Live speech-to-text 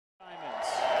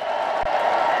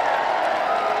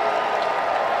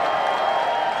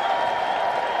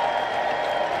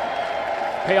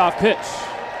Payoff pitch.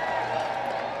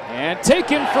 And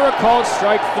taken for a called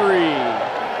strike 3.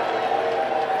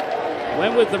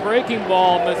 Went with the breaking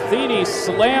ball. Matheny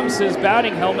slams his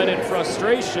batting helmet in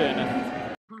frustration.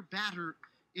 Per batter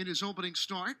in his opening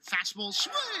start. Fastball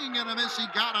swing and a miss. He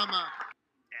got him.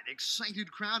 An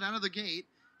excited crowd out of the gate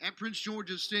at Prince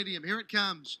George's Stadium. Here it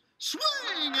comes. Swing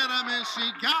and a miss. He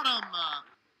got him.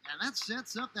 And that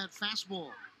sets up that fastball.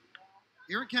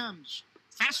 Here it comes.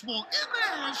 Fastball in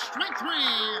there. Strike 3.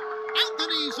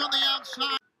 Anthony's on the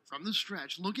outside. From the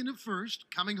stretch, looking at first,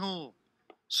 coming home.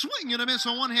 Swing and a miss,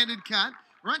 a one-handed cut.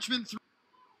 Rutschman threw.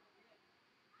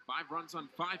 5 runs on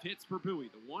 5 hits for Bowie.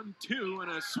 The 1-2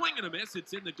 and a swing and a miss.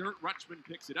 It's in the dirt. Rutschman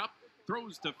picks it up,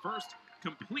 throws to first,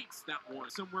 completes that one.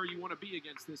 Somewhere you want to be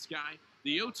against this guy.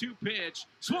 The 0-2 pitch,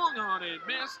 swung on and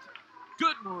missed.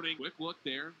 Good morning. Quick look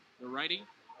there. The righty.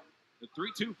 The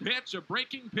 3-2 pitch, a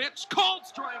breaking pitch, called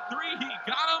strike 3. He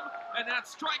got him, and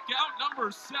that's strikeout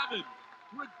number 7.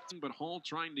 But Hall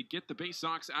trying to get the Bay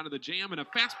Sox out of the jam, and a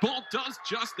fastball does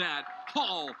just that.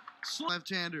 Hall.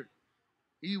 Left-hander.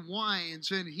 He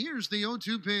winds, and here's the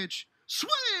 0-2 pitch.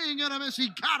 Swing and a miss. He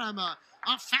got him. A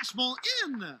fastball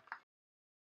in.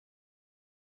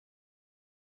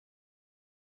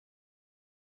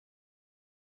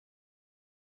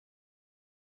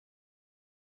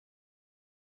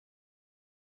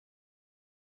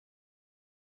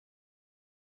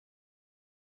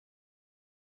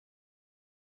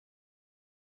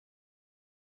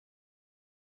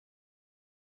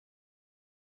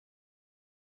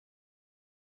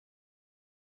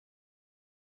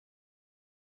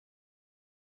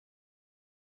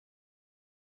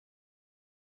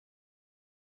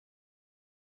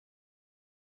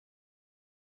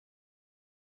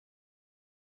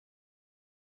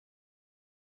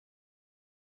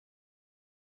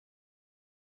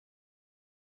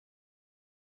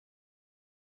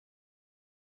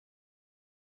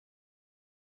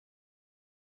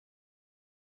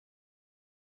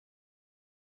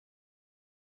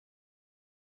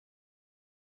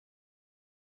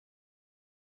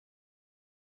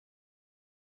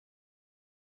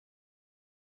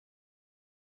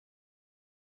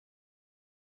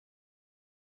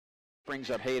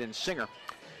 Brings up Hayden Singer.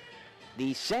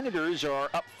 The Senators are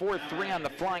up 4-3 on the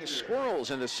Flying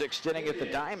Squirrels in the 6th inning at the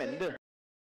Diamond.